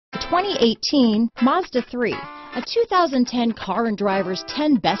2018 Mazda 3. A 2010 Car and Driver's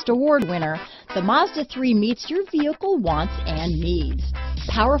 10 Best Award winner, the Mazda 3 meets your vehicle wants and needs.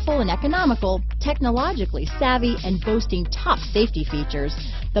 Powerful and economical, technologically savvy, and boasting top safety features,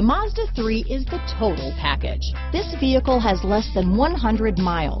 the Mazda 3 is the total package. This vehicle has less than 100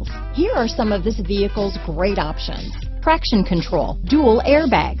 miles. Here are some of this vehicle's great options: traction control, dual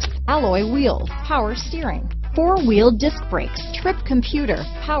airbags, alloy wheels, power steering, four-wheel disc brakes, trip computer,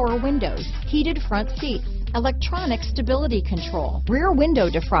 power windows, heated front seats, electronic stability control, rear window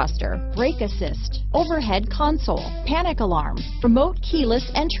defroster, brake assist, overhead console, panic alarm, remote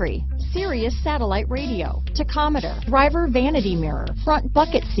keyless entry, Sirius satellite radio, tachometer, driver vanity mirror, front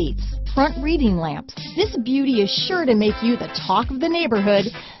bucket seats, front reading lamps. This beauty is sure to make you the talk of the neighborhood,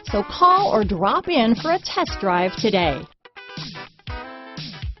 so call or drop in for a test drive today.